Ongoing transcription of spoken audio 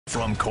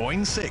From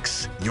Coin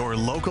 6, your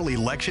local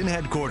election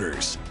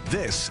headquarters,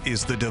 this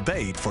is the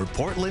debate for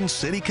Portland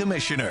City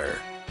Commissioner.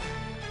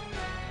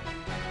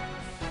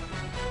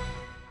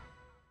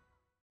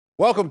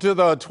 Welcome to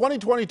the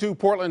 2022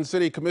 Portland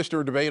City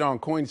Commissioner debate on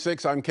Coin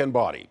 6. I'm Ken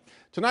Body.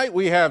 Tonight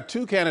we have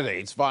two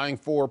candidates vying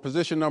for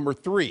position number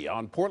 3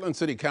 on Portland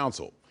City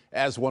Council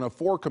as one of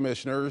 4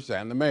 commissioners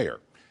and the mayor.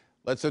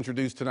 Let's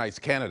introduce tonight's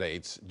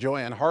candidates.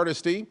 Joanne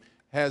Hardesty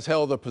has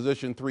held the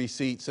position 3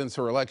 seat since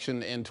her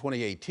election in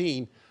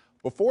 2018.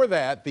 Before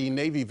that, the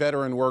Navy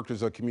veteran worked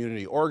as a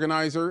community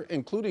organizer,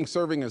 including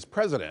serving as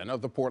president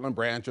of the Portland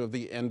branch of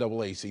the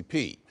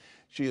NAACP.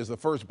 She is the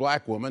first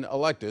black woman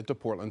elected to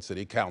Portland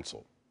City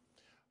Council.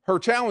 Her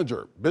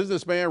challenger,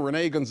 businessman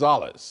Rene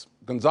Gonzalez.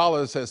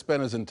 Gonzalez has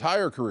spent his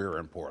entire career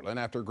in Portland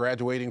after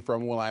graduating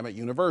from Willamette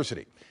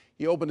University.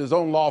 He opened his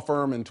own law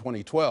firm in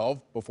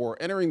 2012 before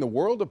entering the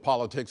world of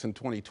politics in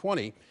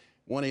 2020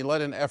 when he led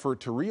an effort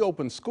to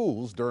reopen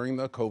schools during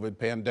the COVID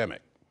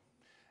pandemic.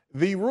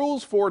 The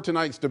rules for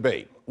tonight's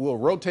debate: we'll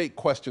rotate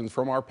questions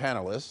from our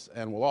panelists,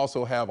 and we'll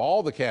also have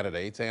all the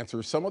candidates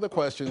answer some of the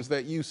questions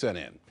that you sent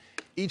in.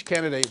 Each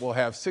candidate will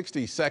have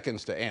 60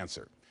 seconds to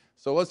answer.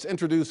 So let's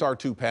introduce our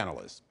two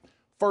panelists.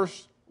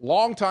 First,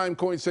 longtime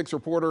Coin 6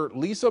 reporter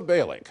Lisa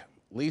Balick.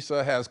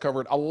 Lisa has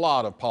covered a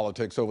lot of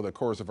politics over the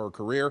course of her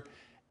career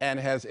and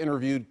has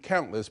interviewed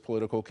countless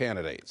political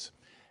candidates.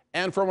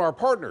 And from our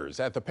partners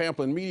at the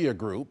Pamplin Media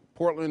Group,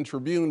 Portland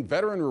Tribune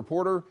veteran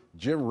reporter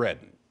Jim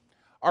Redden.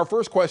 Our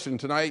first question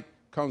tonight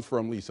comes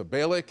from Lisa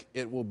Balick.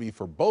 It will be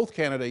for both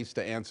candidates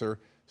to answer,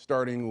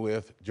 starting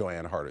with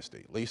Joanne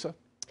Hardesty. Lisa?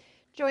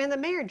 Joanne, the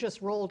mayor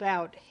just rolled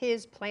out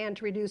his plan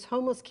to reduce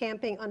homeless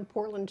camping on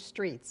Portland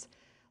streets.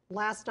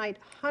 Last night,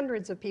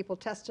 hundreds of people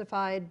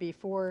testified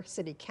before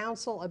City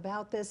Council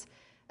about this,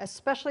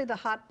 especially the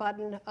hot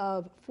button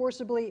of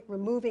forcibly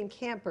removing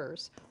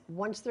campers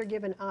once they're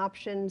given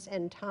options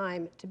and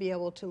time to be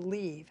able to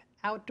leave.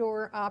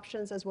 Outdoor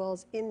options as well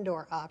as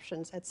indoor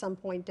options at some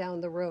point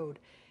down the road.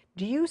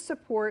 Do you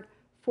support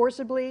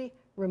forcibly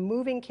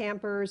removing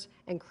campers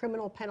and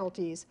criminal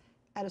penalties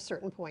at a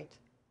certain point?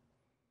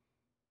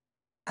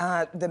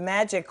 The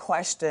magic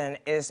question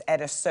is at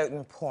a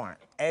certain point.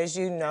 As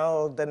you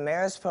know, the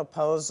mayor's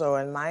proposal,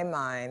 in my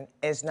mind,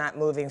 is not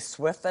moving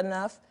swift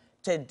enough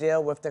to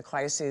deal with the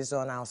crises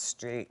on our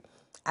street.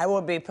 I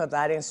will be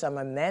providing some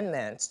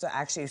amendments to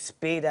actually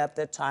speed up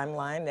the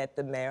timeline that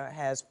the mayor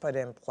has put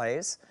in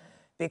place.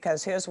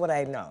 Because here's what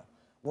I know.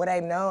 What I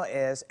know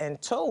is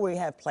until we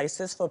have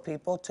places for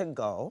people to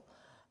go,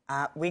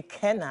 we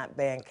cannot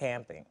ban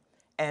camping.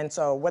 And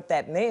so what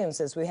that means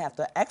is we have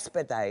to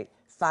expedite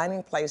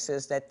finding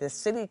places that the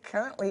city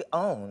currently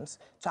owns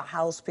to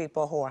house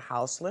people who are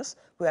houseless.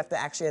 We have to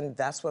actually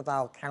invest with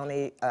our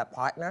county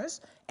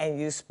partners and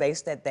use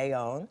space that they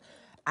own.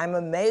 I'm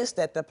amazed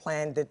that the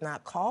plan did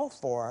not call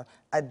for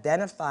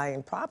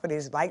identifying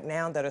properties right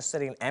now that are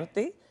sitting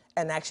empty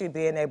and actually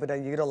being able to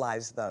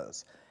utilize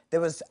those. There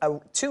was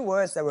 2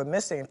 words that were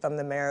missing from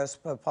the mayor's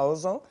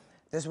proposal.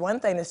 There's one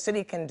thing the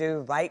city can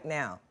do right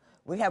now.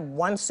 We have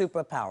one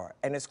superpower,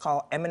 and it's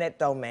called eminent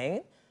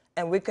domain,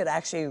 and we could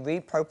actually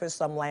repurpose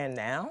some land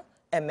now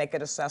and make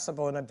it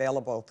accessible and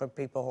available for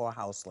people who are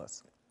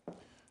houseless.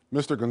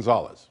 Mr.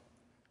 Gonzalez.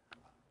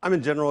 I'm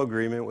in general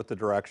agreement with the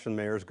direction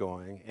the mayor's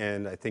going,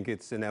 and I think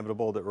it's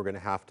inevitable that we're going to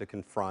have to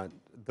confront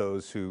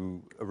those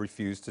who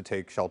refuse to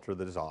take shelter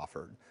that is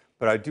offered.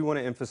 But I do want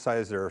to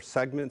emphasize there are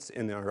segments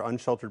in our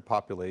unsheltered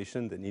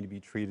population that need to be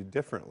treated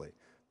differently.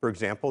 For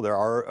example, there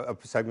are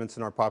segments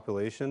in our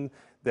population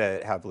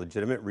that have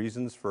legitimate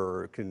reasons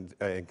for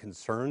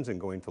concerns in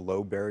going to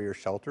low barrier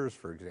shelters.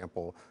 For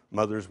example,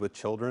 mothers with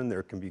children,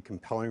 there can be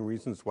compelling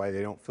reasons why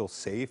they don't feel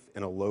safe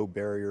in a low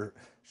barrier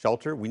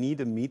shelter. We need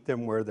to meet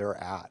them where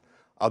they're at.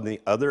 On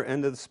the other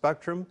end of the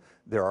spectrum,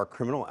 there are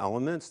criminal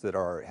elements that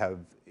have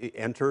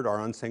entered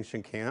our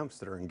unsanctioned camps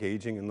that are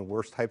engaging in the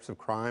worst types of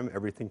crime,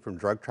 everything from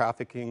drug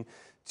trafficking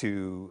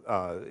to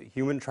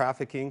human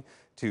trafficking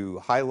to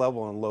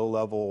high-level and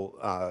low-level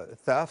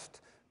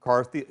theft,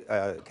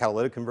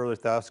 catalytic converter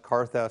thefts,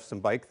 car thefts,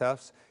 and bike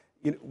thefts.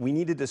 We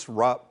need to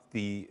disrupt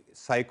the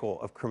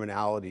cycle of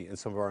criminality in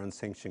some of our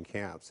unsanctioned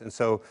camps. And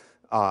so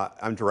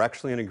I'm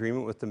directly in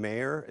agreement with the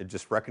mayor,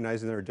 just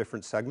recognizing there are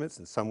different segments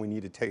and some we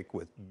need to take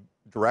with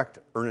direct,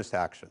 earnest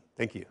action.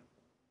 Thank you.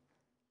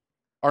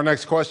 Our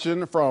next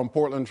question from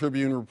Portland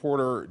Tribune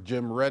reporter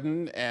Jim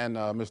Redden, and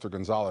Mr.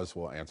 Gonzalez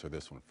will answer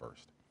this one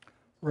first.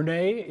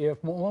 Rene,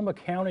 if Multnomah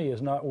County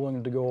is not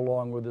willing to go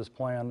along with this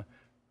plan,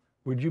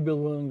 would you be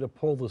willing to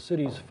pull the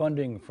city's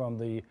funding from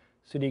the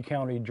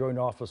City-County Joint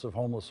Office of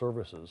Homeless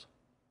Services?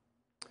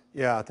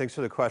 Yeah, thanks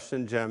for the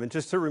question, Jim. And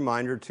just a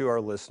reminder to our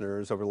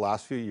listeners, over the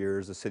last few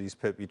years, the city's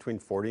put between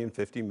 40 and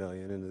 50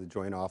 million into the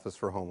Joint Office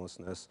for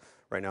Homelessness.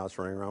 Right now it's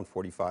running around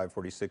 45,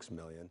 46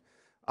 million.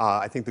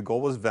 I think the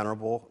goal was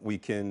venerable. We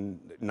can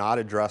not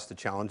address the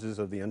challenges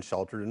of the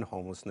unsheltered and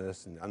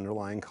homelessness and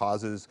underlying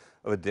causes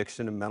of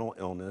addiction and mental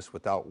illness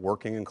without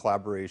working in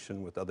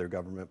collaboration with other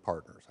government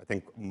partners. I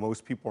think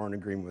most people are in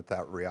agreement with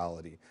that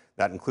reality.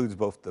 That includes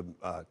both the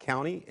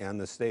county and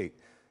the state.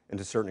 and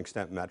to a certain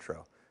extent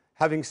Metro.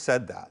 Having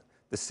said that,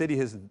 the city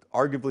has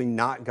arguably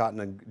not gotten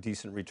a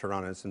decent return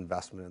on its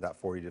investment of that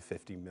 40 to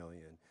 50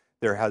 million.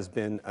 There has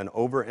been an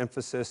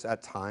overemphasis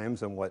at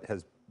times on what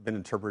has been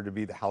interpreted to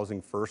be the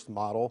housing first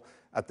model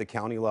at the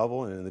county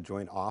level and in the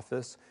joint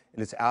office.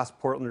 And it's asked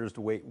Portlanders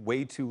to wait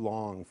way too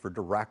long for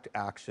direct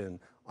action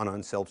on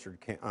unsheltered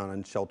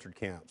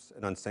camps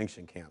and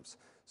unsanctioned camps.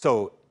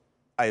 So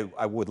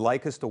I would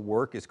like us to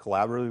work as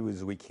collaboratively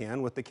as we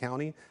can with the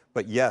county,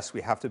 but yes,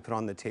 we have to put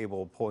on the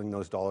table pulling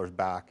those dollars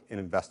back and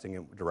investing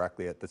it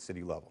directly at the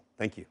city level.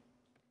 Thank you.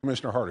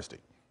 Commissioner Hardesty.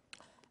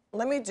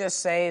 Let me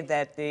just say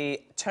that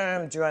the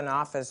term joint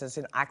office is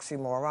an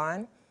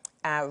oxymoron.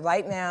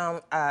 Right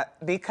now,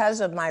 because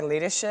of my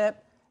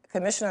leadership,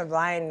 Commissioner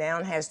Ryan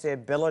now has the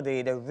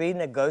ability to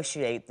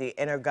renegotiate the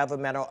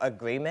intergovernmental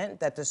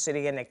agreement that the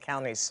city and the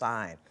county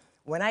signed.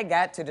 When I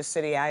got to the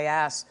city, I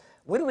asked,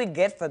 what do we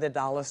get for the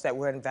dollars that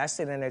we're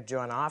investing in a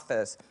joint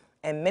office?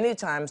 And many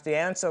times the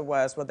answer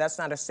was, well, that's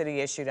not a city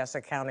issue, that's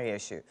a county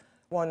issue.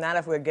 Well, not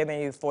if we're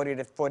giving you $40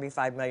 to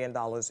 $45 million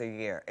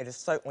a year. It is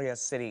certainly a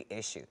city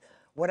issue.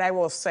 What I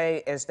will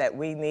say is that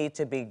we need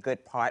to be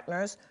good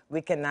partners.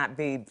 We cannot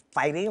be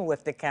fighting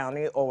with the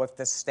county or with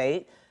the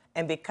state.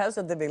 And because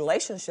of the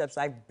relationships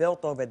I've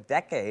built over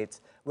decades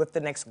with the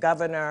next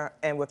governor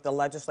and with the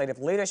legislative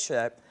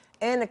leadership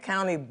and the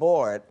county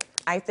board,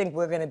 I think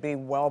we're going to be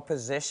well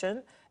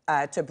positioned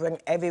to bring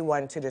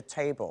everyone to the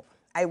table.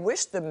 I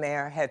wish the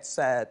mayor had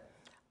said,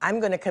 I'm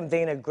going to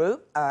convene a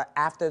group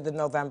after the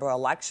November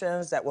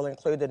elections that will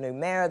include the new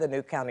mayor, the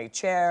new county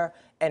chair,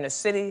 and the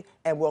city,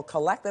 and we'll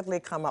collectively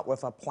come up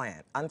with a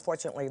plan.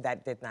 Unfortunately,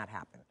 that did not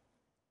happen.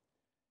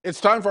 It's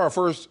time for our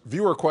first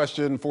viewer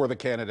question for the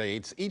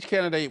candidates. Each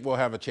candidate will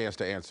have a chance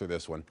to answer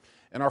this one.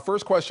 And our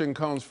first question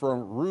comes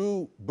from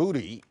Rue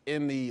Booty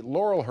in the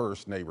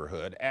Laurelhurst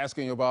neighborhood,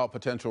 asking about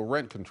potential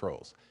rent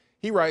controls.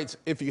 He writes,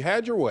 if you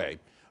had your way,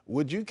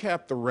 would you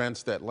cap the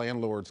rents that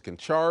landlords can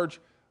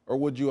charge, or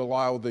would you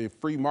allow the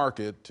free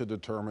market to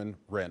determine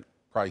rent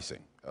pricing?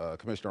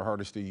 Commissioner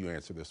Hardesty, you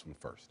answer this one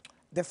first.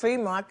 The free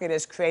market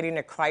is creating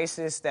a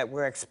crisis that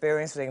we're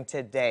experiencing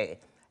today.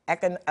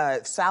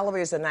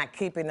 Salaries are not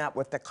keeping up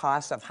with the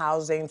cost of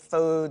housing,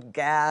 food,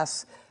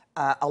 gas,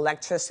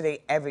 electricity,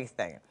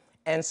 everything.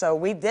 And so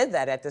we did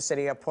that at the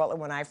city of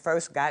Portland. When I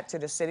first got to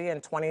the city in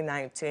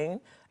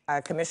 2019,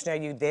 Commissioner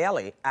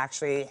Udaley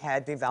actually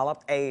had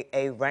developed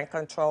a rent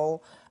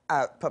control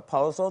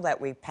proposal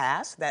that we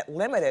passed that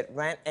limited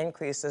rent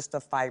increases to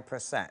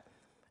 5%.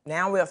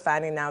 Now we're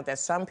finding out that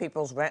some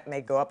people's rent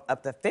may go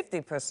up to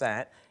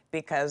 50%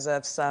 because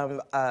of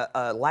some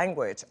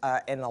language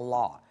in the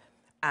law.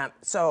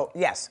 So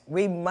yes,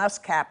 we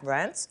must cap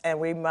rents, and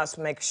we must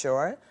make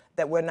sure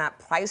that we're not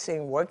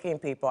pricing working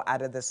people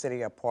out of the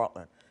city of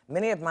Portland.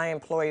 Many of my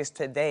employees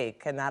today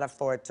cannot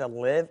afford to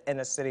live in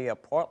the city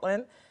of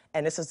Portland,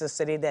 and this is the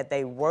city that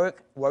they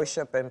work,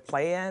 worship, and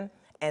play in,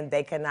 and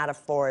they cannot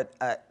afford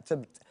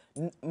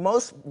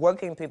most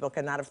working people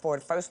cannot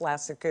afford first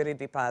last security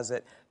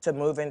deposit to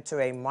move into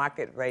a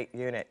market rate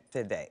unit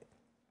today.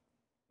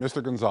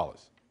 Mr.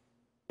 Gonzalez.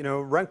 You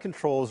know, rent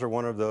controls are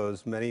one of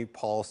those many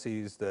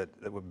policies that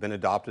have been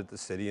adopted at the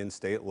city and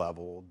state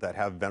level that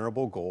have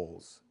venerable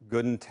goals,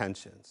 good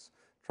intentions,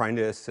 trying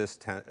to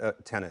assist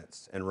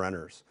tenants and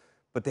renters,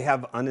 but they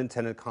have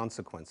unintended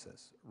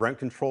consequences. Rent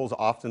controls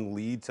often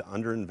lead to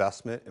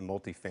underinvestment in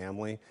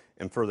multifamily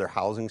and further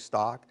housing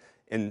stock,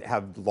 and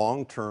have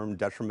long-term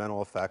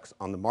detrimental effects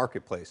on the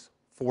marketplace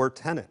for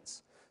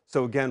tenants.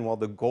 So again, while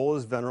the goal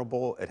is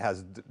venerable, it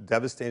has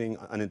devastating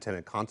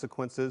unintended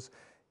consequences.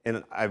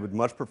 And I would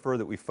much prefer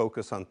that we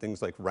focus on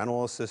things like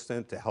rental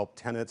assistance to help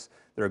tenants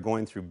that are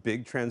going through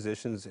big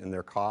transitions in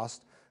their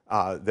cost,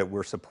 that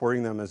we're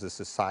supporting them as a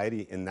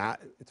society in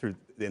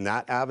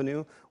that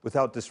avenue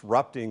without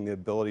disrupting the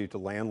ability to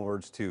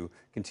landlords to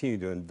continue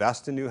to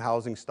invest in new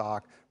housing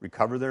stock,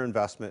 recover their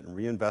investment, and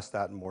reinvest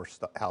that in more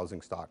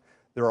housing stock.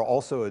 There are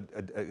also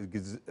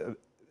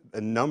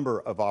a number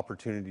of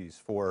opportunities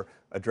for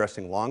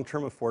addressing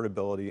long-term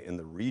affordability in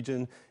the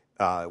region.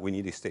 We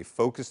need to stay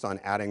focused on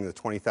adding the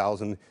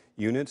 20,000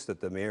 units that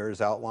the mayor has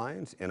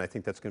outlined, and I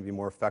think that's going to be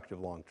more effective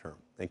long-term.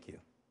 Thank you.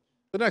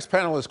 The next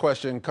panelist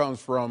question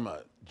comes from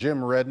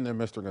Jim Redden, and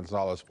Mr.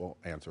 Gonzalez will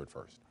answer it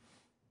first.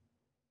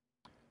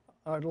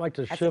 I'd like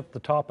to shift the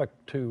topic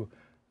to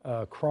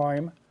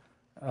crime.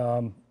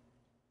 On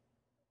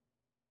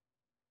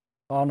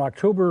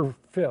October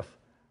 5th,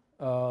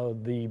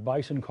 the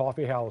Bison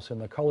Coffee House in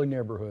the Cully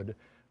neighborhood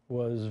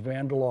was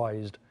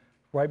vandalized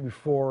right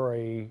before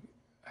a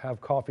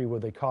Have Coffee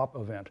with a Cop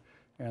event.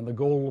 And the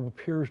goal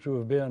appears to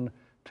have been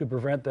to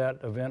prevent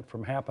that event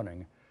from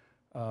happening.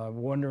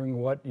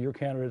 Wondering what your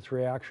candidate's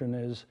reaction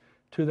is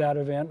to that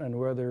event, and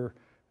whether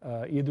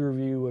either of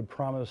you would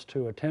promise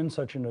to attend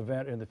such an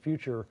event in the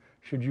future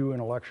should you win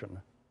election.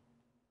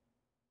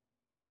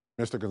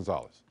 Mr.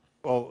 Gonzalez.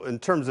 Well, in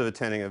terms of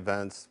attending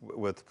events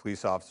with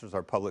police officers,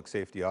 our public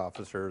safety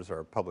officers,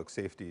 our public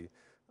safety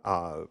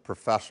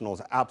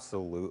professionals,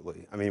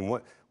 absolutely. I mean,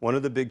 one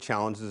of the big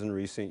challenges in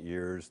recent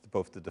years,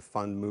 both the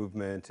defund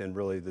movement and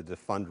really the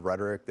defund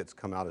rhetoric that's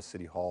come out of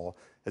City Hall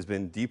has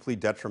been deeply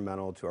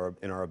detrimental to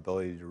our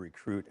ability to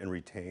recruit and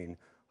retain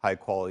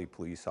high-quality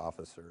police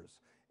officers.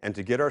 And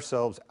to get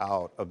ourselves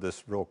out of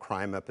this real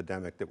crime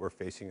epidemic that we're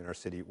facing in our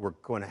city, we're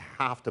going to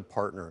have to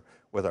partner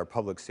with our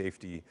public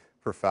safety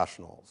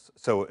professionals.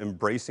 So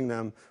embracing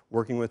them,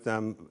 working with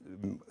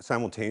them,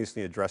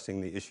 simultaneously addressing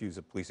the issues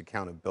of police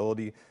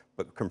accountability,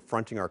 but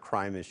confronting our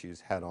crime issues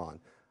head on.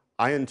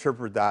 I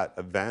interpret that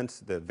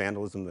event, the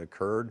vandalism that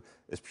occurred,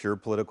 as pure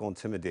political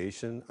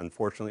intimidation.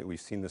 Unfortunately, we've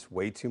seen this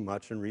way too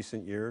much in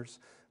recent years.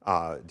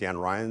 Dan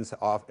Ryan's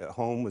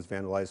home was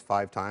vandalized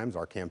 5 times.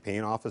 Our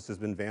campaign office has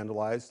been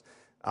vandalized.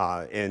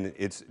 And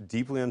it's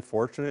deeply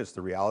unfortunate. It's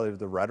the reality of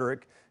the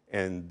rhetoric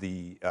and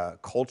the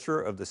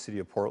culture of the city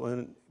of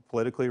Portland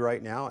politically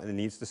right now, and it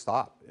needs to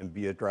stop and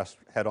be addressed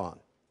head on.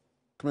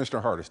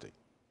 Commissioner Hardesty.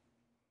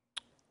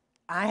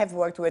 I have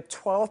worked with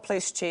 12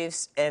 police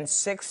chiefs and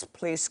 6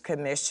 police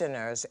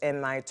commissioners in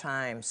my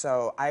time,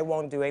 so I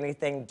won't do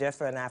anything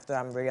different after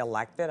I'm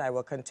reelected. I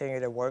will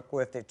continue to work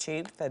with the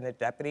chief and the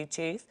deputy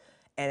chief,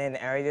 and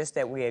in areas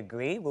that we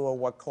agree, we will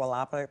work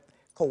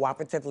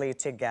cooperatively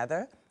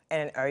together.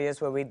 And in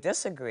areas where we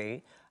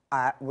disagree,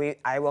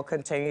 I will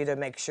continue to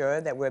make sure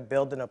that we're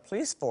building a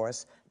police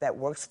force that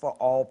works for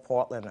all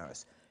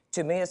Portlanders.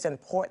 To me, it's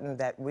important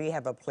that we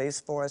have a police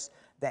force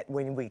that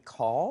when we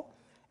call,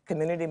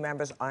 community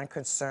members aren't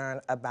concerned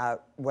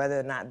about whether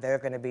or not they're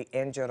going to be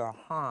injured or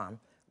harmed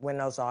when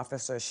those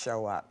officers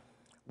show up.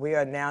 We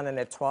are now in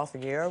the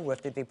 12th year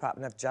with the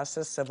Department of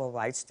Justice Civil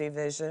Rights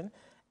Division,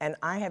 and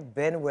I have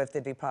been with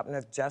the Department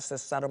of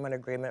Justice settlement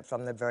agreement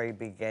from the very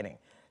beginning.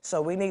 So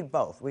we need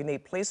both. We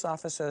need police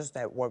officers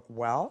that work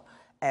well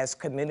as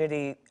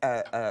community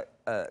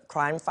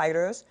crime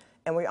fighters,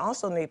 and we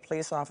also need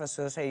police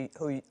officers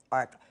who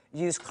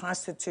use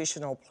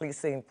constitutional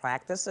policing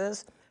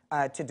practices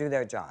to do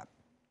their job.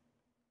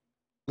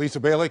 Lisa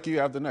Balick, you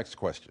have the next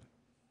question.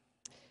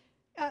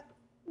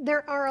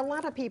 There are a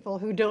lot of people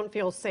who don't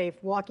feel safe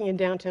walking in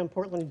downtown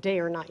Portland day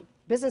or night.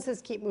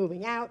 Businesses keep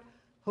moving out,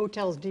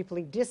 hotels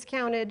deeply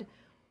discounted.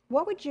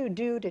 What would you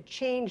do to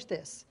change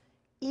this,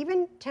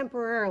 even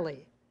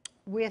temporarily,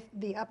 with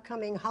the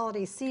upcoming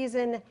holiday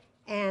season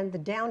and the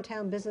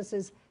downtown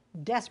businesses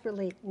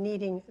desperately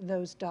needing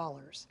those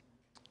dollars?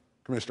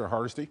 Commissioner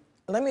Hardesty.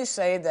 Let me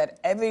say that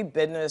every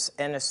business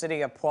in the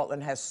city of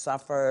Portland has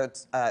suffered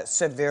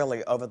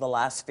severely over the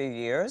last few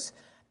years.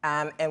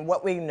 And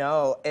what we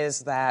know is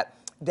that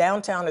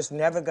downtown is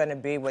never going to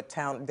be what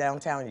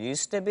downtown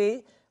used to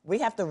be. We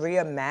have to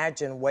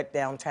reimagine what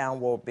downtown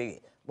will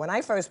be. When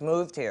I first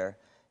moved here,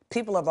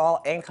 people of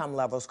all income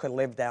levels could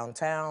live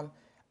downtown.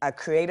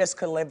 Creators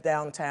could live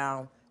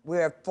downtown.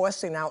 We're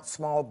forcing out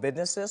small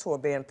businesses who are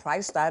being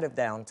priced out of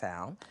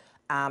downtown.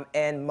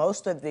 And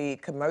most of the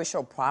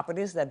commercial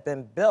properties that have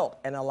been built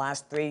in the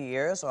last 3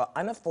 years are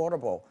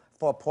unaffordable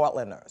for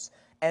Portlanders.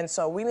 And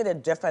so we need a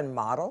different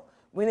model.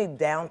 We need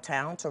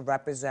downtown to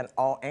represent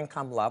all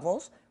income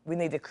levels. We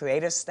need a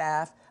creative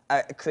staff,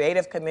 a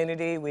creative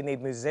community. We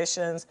need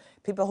musicians,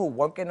 people who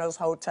work in those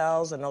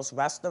hotels and those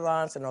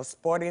restaurants and those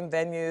sporting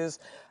venues.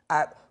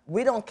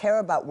 We don't care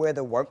about where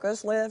the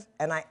workers live.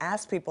 And I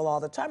ask people all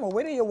the time, well,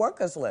 where do your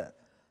workers live?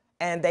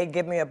 And they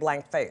give me a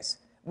blank face.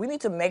 We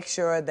need to make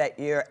sure that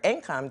your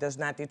income does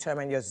not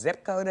determine your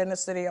zip code in the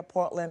city of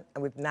Portland,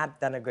 and we've not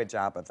done a good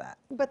job of that.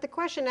 But the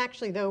question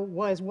actually, though,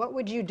 was what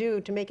would you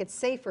do to make it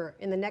safer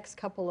in the next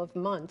couple of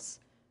months,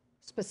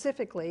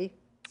 specifically,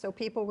 so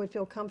people would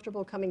feel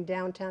comfortable coming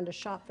downtown to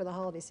shop for the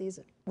holiday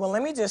season? Well,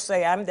 let me just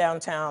say I'm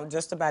downtown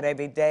just about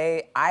every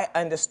day. I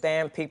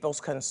understand people's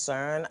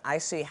concern. I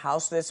see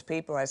houseless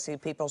people. I see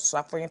people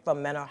suffering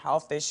from mental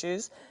health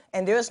issues.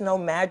 And there's no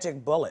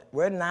magic bullet.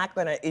 We're not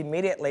going to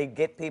immediately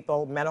get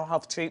people mental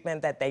health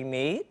treatment that they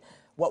need.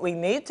 What we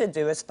need to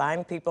do is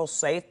find people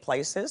safe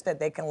places that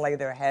they can lay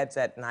their heads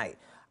at night.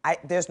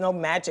 There's no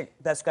magic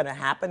that's going to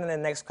happen in the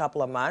next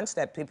couple of months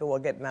that people will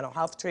get mental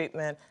health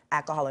treatment,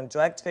 alcohol and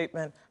drug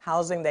treatment,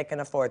 housing they can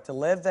afford to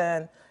live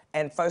in,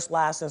 and first,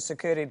 last, and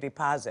security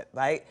deposit,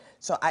 right?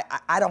 So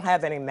I don't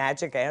have any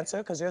magic answer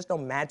because there's no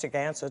magic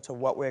answer to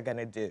what we're going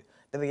to do.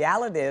 The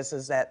reality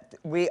is that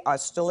we are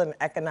still in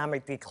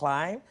economic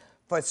decline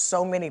for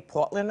so many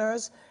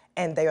Portlanders,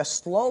 and they are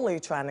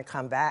slowly trying to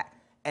come back,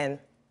 and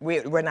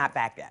we're not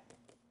back yet.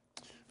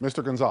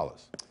 Mr.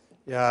 Gonzalez.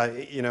 Yeah,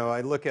 you know,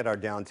 I look at our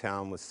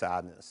downtown with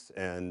sadness,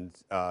 and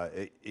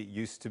it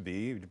used to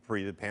be,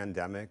 pre the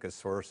pandemic, a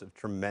source of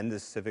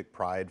tremendous civic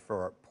pride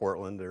for our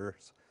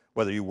Portlanders.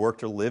 Whether you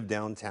worked or lived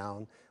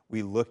downtown,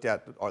 we looked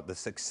at the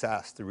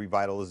success, the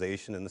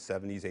revitalization in the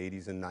 70s,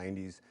 80s, and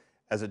 90s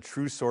as a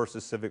true source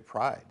of civic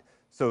pride.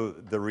 So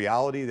the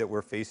reality that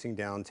we're facing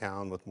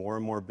downtown with more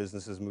and more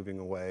businesses moving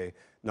away,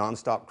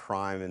 nonstop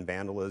crime and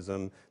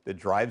vandalism that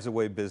drives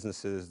away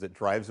businesses, that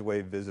drives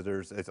away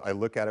visitors, I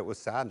look at it with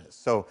sadness.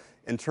 So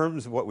in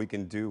terms of what we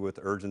can do with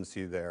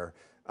urgency there,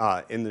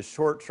 in the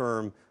short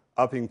term,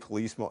 upping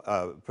police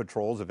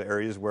patrols of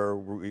areas where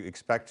we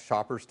expect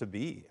shoppers to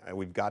be.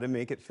 We've got to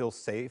make it feel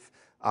safe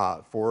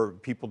for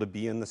people to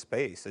be in the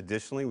space.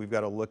 Additionally, we've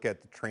got to look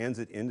at the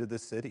transit into the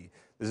city.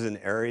 This is an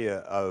area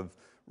of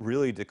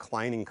really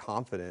declining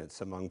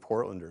confidence among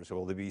Portlanders.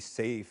 Will they be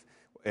safe,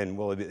 and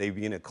will they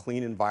be in a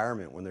clean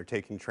environment when they're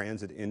taking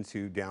transit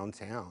into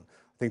downtown?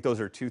 I think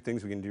those are two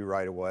things we can do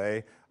right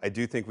away. I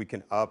do think we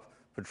can up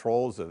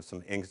patrols of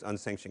some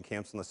unsanctioned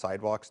camps on the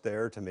sidewalks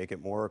there to make it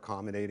more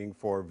accommodating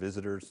for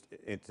visitors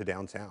into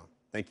downtown.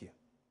 Thank you.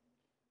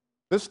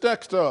 This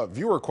next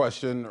viewer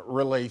question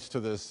relates to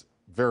this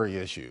very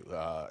issue.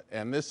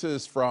 And this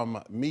is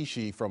from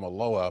Mishi from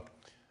Aloha.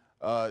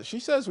 She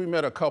says, we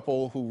met a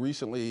couple who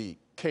recently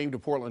came to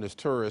Portland as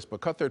tourists but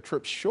cut their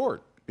trip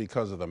short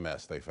because of the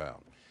mess they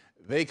found.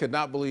 They could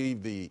not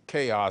believe the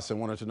chaos and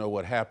wanted to know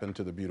what happened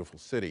to the beautiful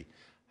city.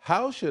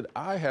 How should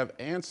I have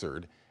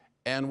answered,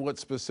 and what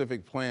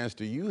specific plans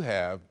do you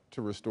have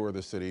to restore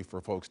the city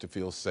for folks to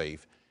feel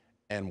safe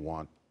and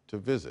want to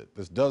visit?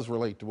 This does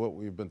relate to what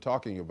we've been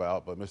talking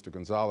about, but Mr.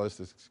 Gonzalez,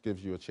 this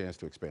gives you a chance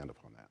to expand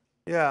upon that.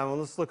 Yeah, well,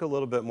 let's look a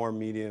little bit more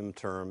medium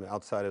term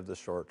outside of the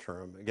short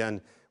term.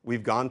 Again,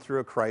 we've gone through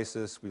a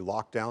crisis. We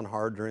locked down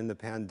hard during the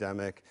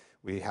pandemic.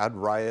 We had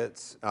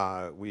riots.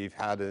 We've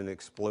had an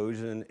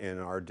explosion in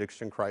our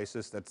addiction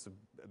crisis. That's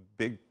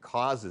big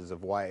causes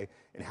of why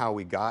and how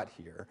we got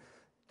here.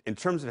 In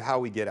terms of how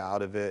we get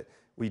out of it,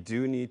 we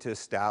do need to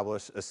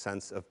establish a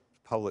sense of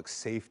public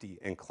safety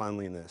and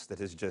cleanliness that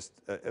has just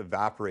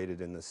evaporated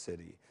in the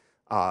city.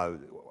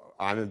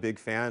 I'm a big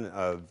fan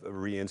of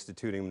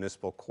reinstituting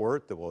municipal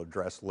court that will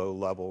address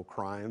low-level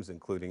crimes,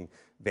 including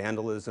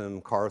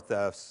vandalism, car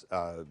thefts,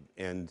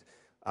 and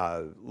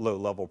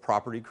low-level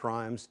property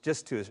crimes,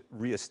 just to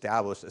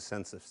reestablish a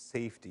sense of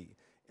safety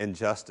and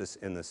justice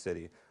in the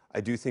city. I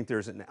do think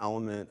there's an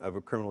element of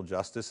a criminal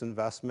justice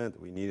investment.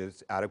 We need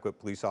adequate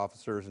police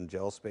officers and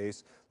jail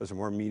space. Those are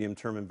more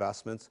medium-term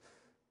investments.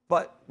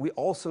 But we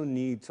also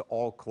need to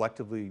all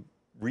collectively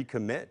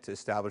recommit to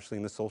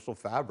establishing the social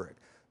fabric.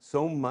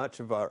 So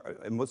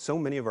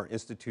many of our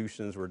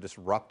institutions were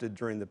disrupted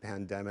during the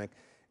pandemic.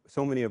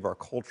 So many of our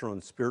cultural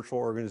and spiritual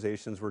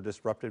organizations were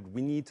disrupted.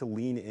 We need to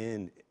lean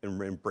in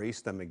and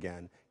embrace them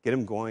again, get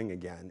them going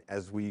again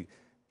as we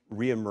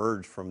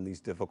reemerge from these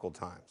difficult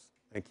times.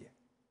 Thank you.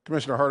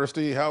 Commissioner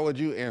Hardesty, how would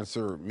you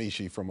answer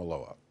Mishi from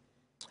Aloha?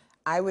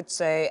 I would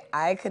say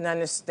I can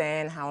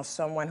understand how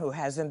someone who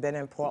hasn't been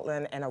in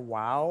Portland in a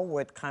while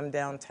would come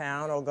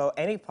downtown or go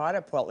any part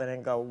of Portland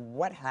and go,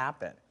 what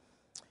happened?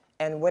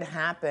 And what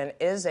happened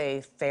is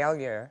a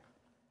failure,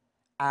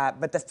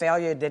 but the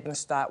failure didn't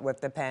start with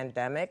the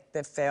pandemic.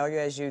 The failure,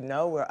 as you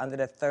know, we're under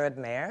the third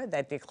mayor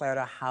that declared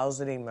a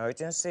housing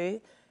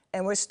emergency,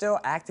 and we're still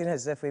acting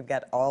as if we've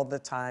got all the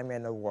time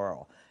in the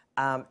world.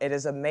 It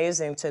is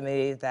amazing to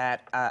me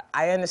that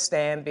I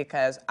understand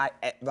because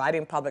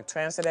riding public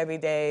transit every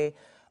day,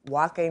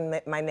 walking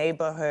my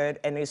neighborhood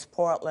in East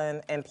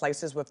Portland in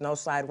places with no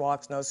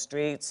sidewalks, no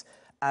streets,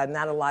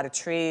 not a lot of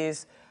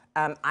trees,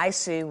 I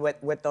see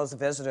what those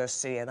visitors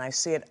see, and I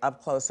see it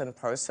up close and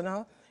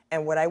personal.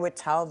 And what I would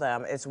tell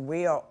them is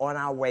we are on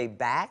our way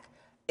back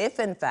if,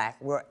 in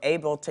fact, we're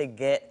able to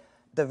get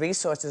the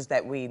resources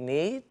that we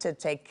need to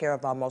take care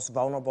of our most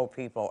vulnerable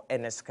people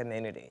in this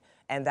community.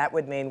 And that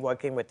would mean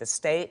working with the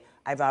state.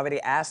 I've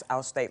already asked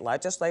our state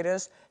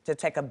legislators to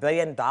take $1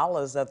 billion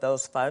of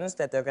those funds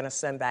that they're going to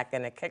send back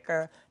in a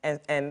kicker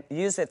and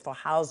use it for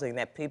housing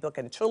that people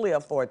can truly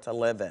afford to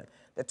live in.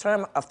 The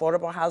term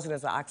affordable housing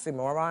is an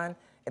oxymoron.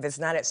 If it's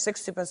not at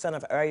 60%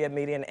 of area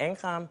median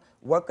income,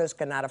 workers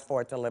cannot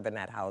afford to live in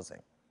that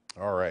housing.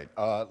 All right.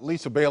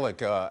 Lisa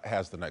Balick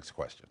has the next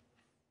question.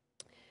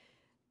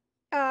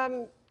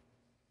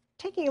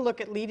 Taking a look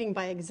at leading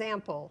by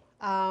example,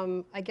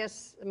 I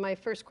guess my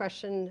first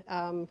question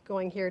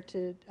going here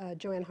to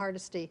Joanne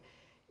Hardesty.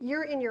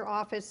 You're in your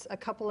office a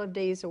couple of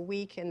days a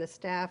week, and the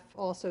staff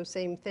also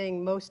same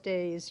thing. Most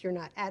days you're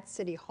not at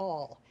City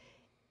Hall.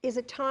 Is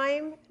it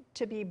time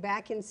to be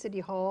back in City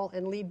Hall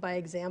and lead by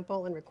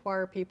example and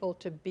require people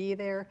to be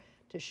there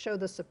to show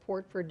the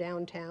support for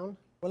downtown?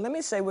 Well, let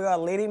me say we are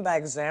leading by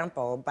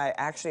example by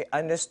actually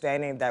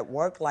understanding that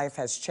work life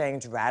has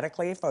changed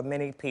radically for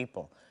many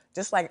people.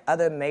 Just like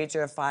other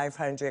major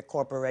 500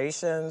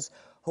 corporations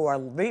who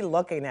are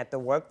re-looking at the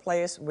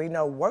workplace, we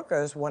know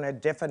workers want a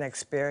different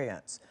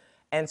experience.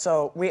 And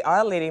so we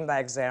are leading by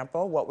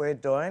example. What we're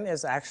doing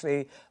is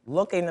actually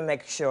looking to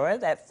make sure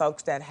that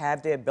folks that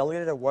have the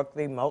ability to work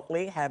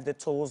remotely have the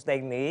tools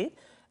they need.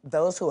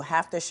 Those who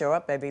have to show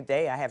up every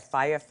day, I have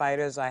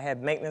firefighters, I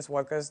have maintenance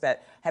workers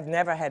that have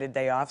never had a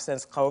day off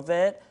since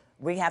COVID.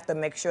 We have to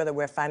make sure that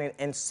we're finding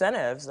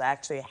incentives that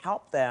actually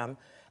help them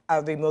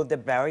remove the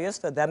barriers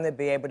for them to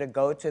be able to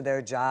go to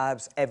their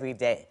jobs every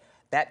day.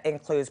 That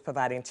includes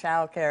providing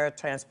childcare,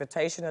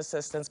 transportation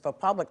assistance for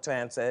public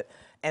transit,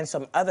 and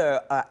some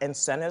other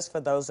incentives for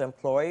those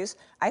employees.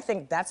 I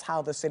think that's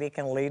how the city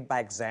can lead by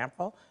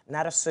example,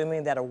 not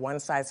assuming that a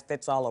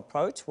one-size-fits-all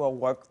approach will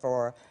work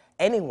for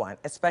anyone,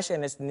 especially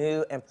in this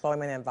new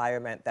employment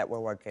environment that we're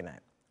working in.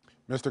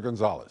 Mr.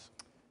 Gonzalez.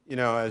 You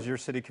know, as your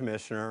city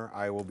commissioner,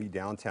 I will be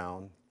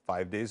downtown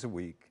 5 days a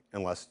week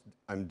unless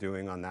I'm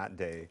doing on that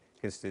day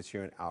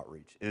constituent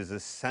outreach. It is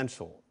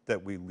essential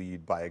that we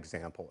lead by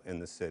example in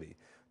the city.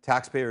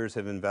 Taxpayers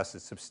have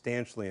invested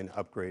substantially in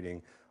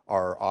upgrading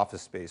our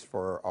office space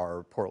for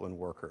our Portland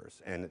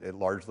workers, and it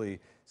largely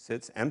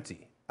sits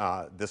empty.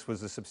 This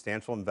was a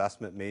substantial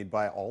investment made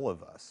by all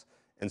of us.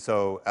 And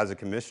so as a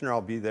commissioner,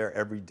 I'll be there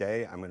every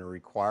day. I'm going to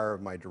require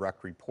my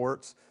direct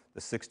reports,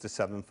 the 6 to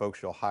 7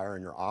 folks you'll hire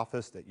in your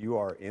office, that you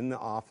are in the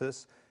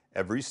office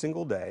every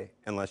single day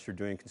unless you're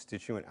doing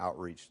constituent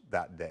outreach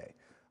that day.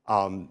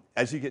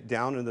 As you get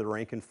down into the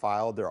rank and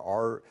file, there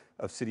are,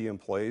 of city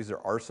employees,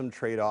 there are some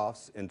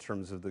trade-offs in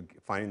terms of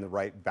finding the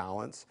right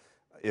balance.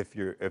 If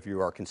you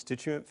are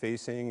constituent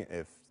facing,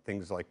 if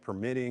things like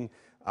permitting,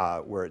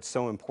 where it's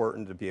so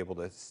important to be able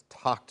to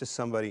talk to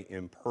somebody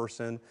in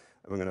person,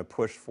 I'm going to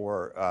push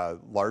for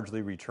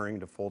largely returning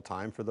to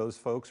full-time for those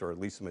folks, or at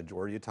least a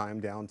majority of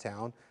time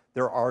downtown.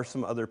 There are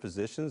some other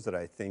positions that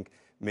I think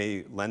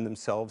may lend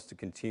themselves to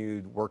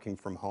continued working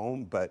from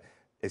home, but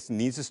it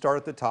needs to start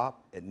at the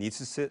top. It needs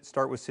to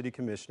start with city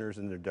commissioners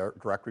and their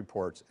direct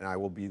reports, and I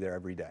will be there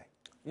every day.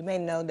 You may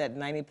know that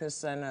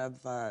 90%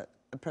 of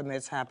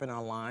permits happen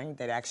online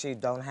that actually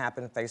don't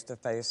happen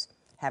face-to-face,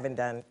 haven't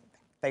done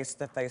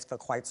face-to-face for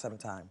quite some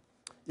time.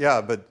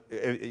 Yeah, but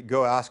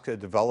go ask a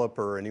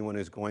developer or anyone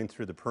who's going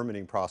through the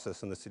permitting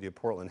process in the city of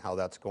Portland how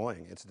that's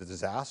going. It's a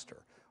disaster.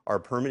 Our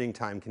permitting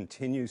time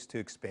continues to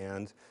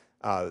expand.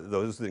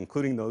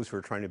 Including those who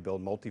are trying to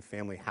build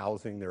multifamily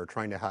housing, they're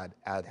trying to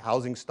add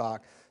housing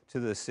stock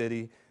to the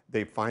city.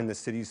 They find the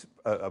city's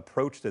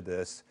approach to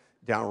this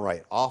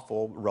downright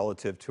awful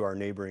relative to our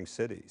neighboring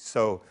cities.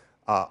 So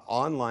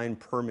online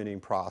permitting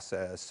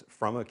process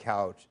from a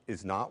couch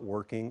is not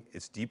working.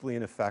 It's deeply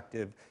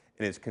ineffective,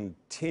 and it's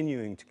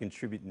continuing to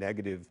contribute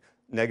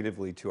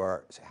negatively to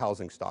our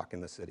housing stock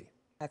in the city.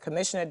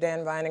 Commissioner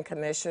Dan Ryan and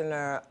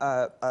Commissioner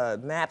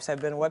Mapps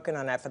have been working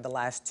on that for the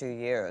last 2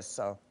 years.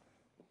 So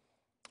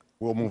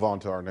We'll move on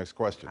to our next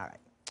question.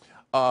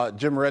 all right.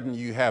 Jim Redden,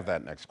 you have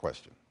that next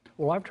question.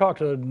 Well, I've talked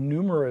to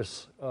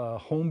numerous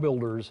home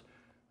builders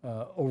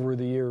over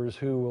the years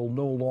who will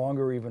no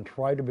longer even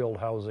try to build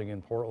housing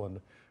in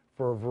Portland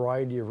for a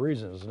variety of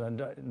reasons,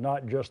 and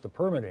not just the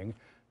permitting,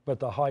 but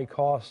the high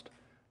cost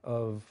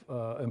of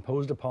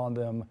imposed upon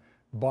them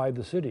by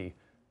the city.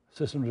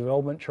 System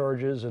development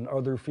charges and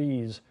other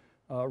fees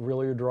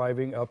really are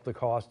driving up the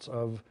costs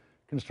of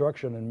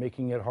construction and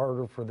making it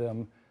harder for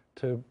them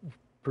to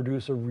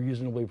produce a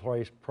reasonably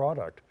priced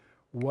product.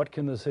 What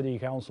can the city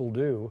council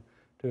do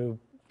to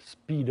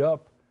speed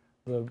up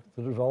the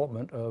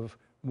development of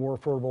more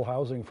affordable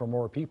housing for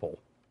more people?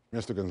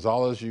 Mr.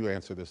 Gonzalez, you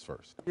answer this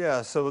first.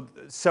 Yeah, so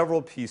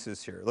several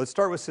pieces here. Let's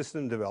start with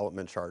system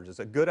development charges.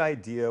 A good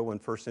idea when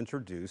first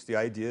introduced, the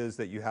idea is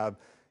that you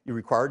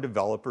require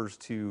developers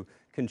to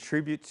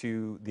contribute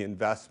to the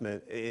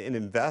investment and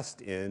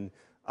invest in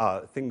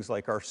things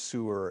like our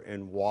sewer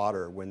and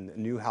water when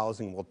new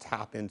housing will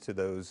tap into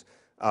those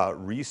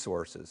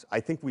resources. I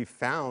think we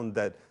found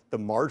that the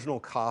marginal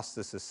cost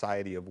to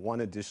society of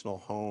one additional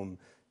home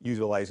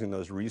utilizing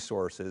those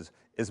resources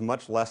is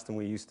much less than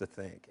we used to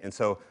think. And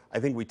so I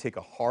think we take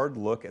a hard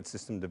look at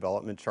system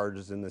development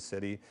charges in the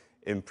city,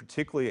 and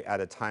particularly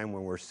at a time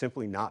when we're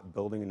simply not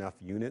building enough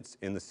units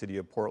in the city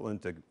of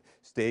Portland to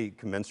stay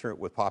commensurate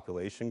with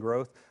population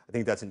growth. I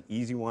think that's an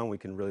easy one we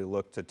can really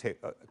look to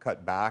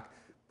cut back.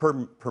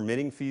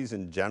 Permitting fees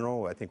in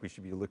general, I think we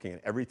should be looking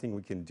at everything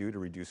we can do to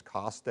reduce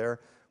costs there.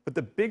 But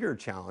the bigger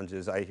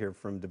challenges I hear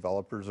from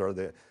developers are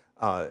that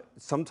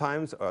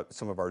sometimes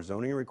some of our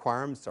zoning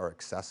requirements are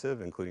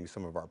excessive, including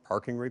some of our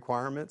parking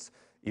requirements,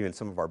 even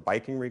some of our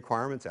biking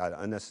requirements at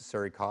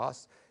unnecessary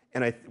costs.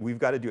 And we've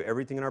got to do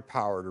everything in our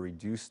power to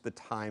reduce the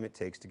time it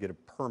takes to get a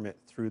permit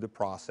through the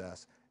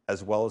process,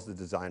 as well as the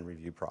design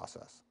review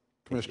process.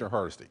 Commissioner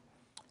Hardesty.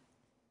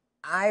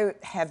 I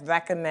have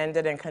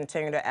recommended and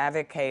continue to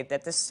advocate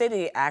that the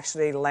city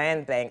actually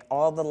land bank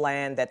all the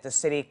land that the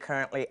city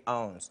currently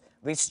owns.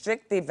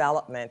 Restrict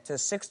development to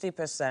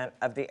 60%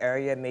 of the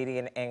area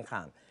median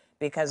income.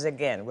 Because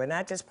again, we're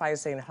not just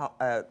pricing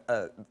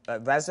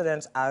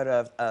residents out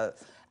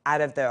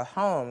of their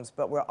homes,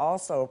 but we're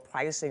also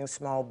pricing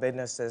small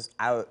businesses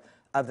out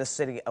of the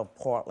city of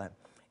Portland.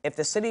 If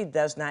the city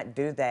does not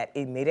do that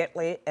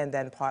immediately and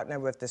then partner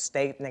with the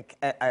state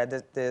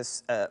and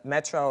this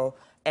metro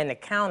and the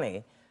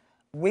county,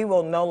 we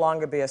will no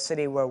longer be a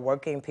city where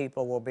working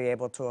people will be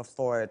able to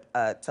afford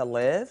to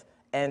live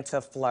and to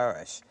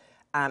flourish.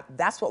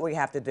 That's what we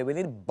have to do. We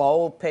need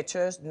bold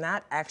pictures,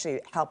 not actually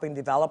helping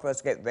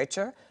developers get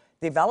richer.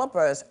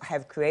 Developers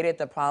have created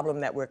the problem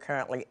that we're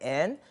currently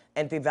in,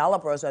 and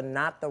developers are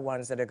not the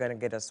ones that are going to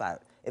get us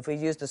out. If we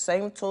use the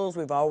same tools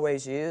we've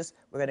always used,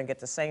 we're going to get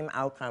the same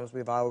outcomes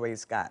we've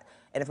always got.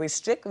 And if we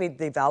strictly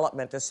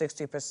development to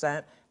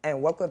 60%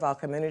 and work with our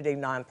community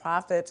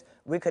nonprofits,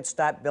 we could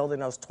start building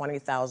those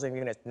 20,000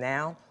 units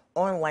now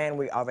on land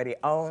we already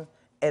own,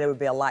 and it would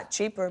be a lot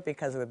cheaper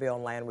because it would be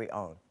on land we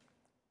own.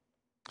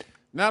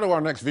 Now to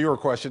our next viewer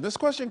question. This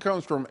question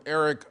comes from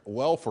Eric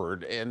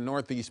Welford in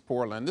Northeast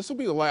Portland. This will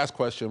be the last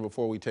question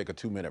before we take a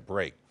 2-minute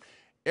break.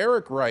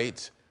 Eric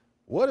writes,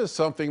 what is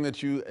something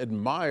that you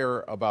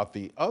admire about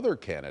the other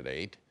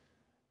candidate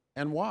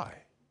and why?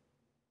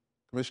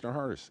 Commissioner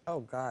Hardesty.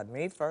 Oh God,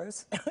 me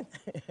first?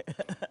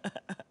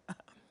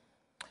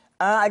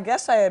 I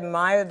guess I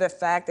admire the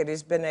fact that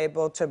he's been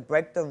able to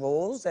break the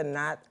rules and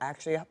not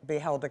actually be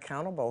held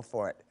accountable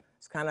for it.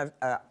 It's kind of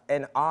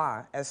an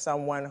awe as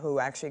someone who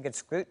actually gets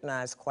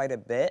scrutinized quite a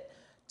bit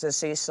to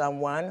see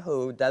someone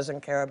who doesn't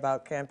care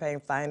about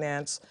campaign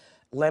finance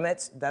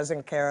limits,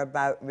 doesn't care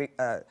about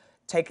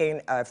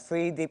taking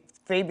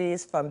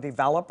freebies from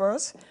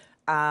developers.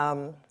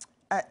 I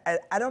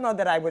don't know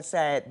that I would say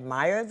I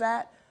admire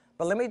that,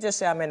 but let me just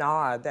say I'm in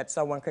awe that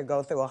someone could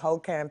go through a whole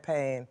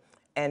campaign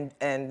and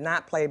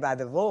not play by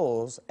the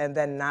rules and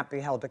then not be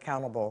held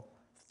accountable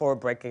for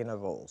breaking the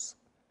rules.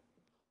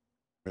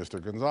 Mr.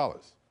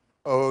 Gonzalez.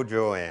 Oh,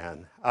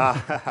 Joanne.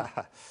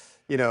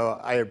 You know,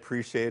 I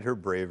appreciate her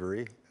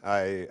bravery.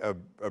 I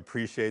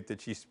appreciate that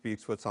she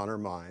speaks what's on her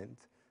mind.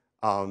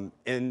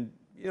 And,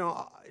 you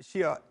know,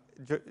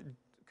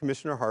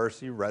 Commissioner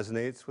Hardesty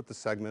resonates with the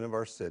segment of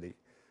our city.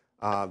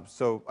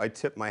 So I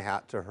tip my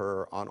hat to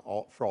her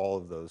for all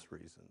of those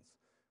reasons.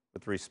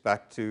 With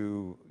respect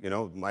to, you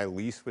know, my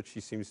lease, which she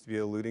seems to be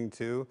alluding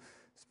to,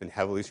 it's been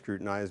heavily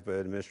scrutinized by an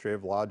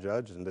administrative law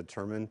judge and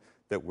determined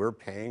that we're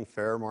paying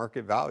fair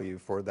market value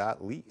for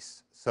that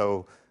lease.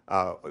 So,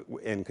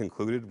 and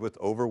concluded with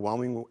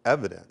overwhelming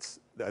evidence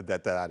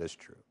that is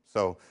true.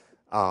 So,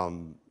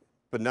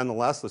 but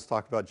nonetheless, let's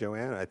talk about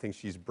Joanne. I think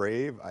she's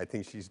brave, I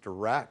think she's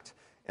direct,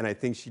 and I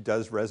think she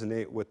does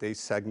resonate with a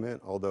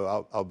segment,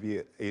 although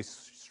albeit a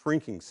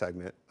shrinking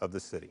segment of the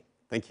city.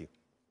 Thank you.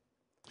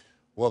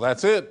 Well,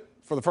 that's it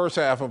for the first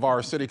half of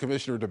our city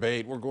commissioner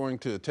debate. We're going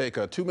to take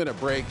a 2-minute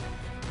break.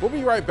 We'll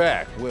be right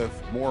back with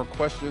more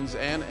questions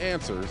and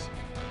answers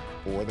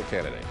for the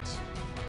candidates.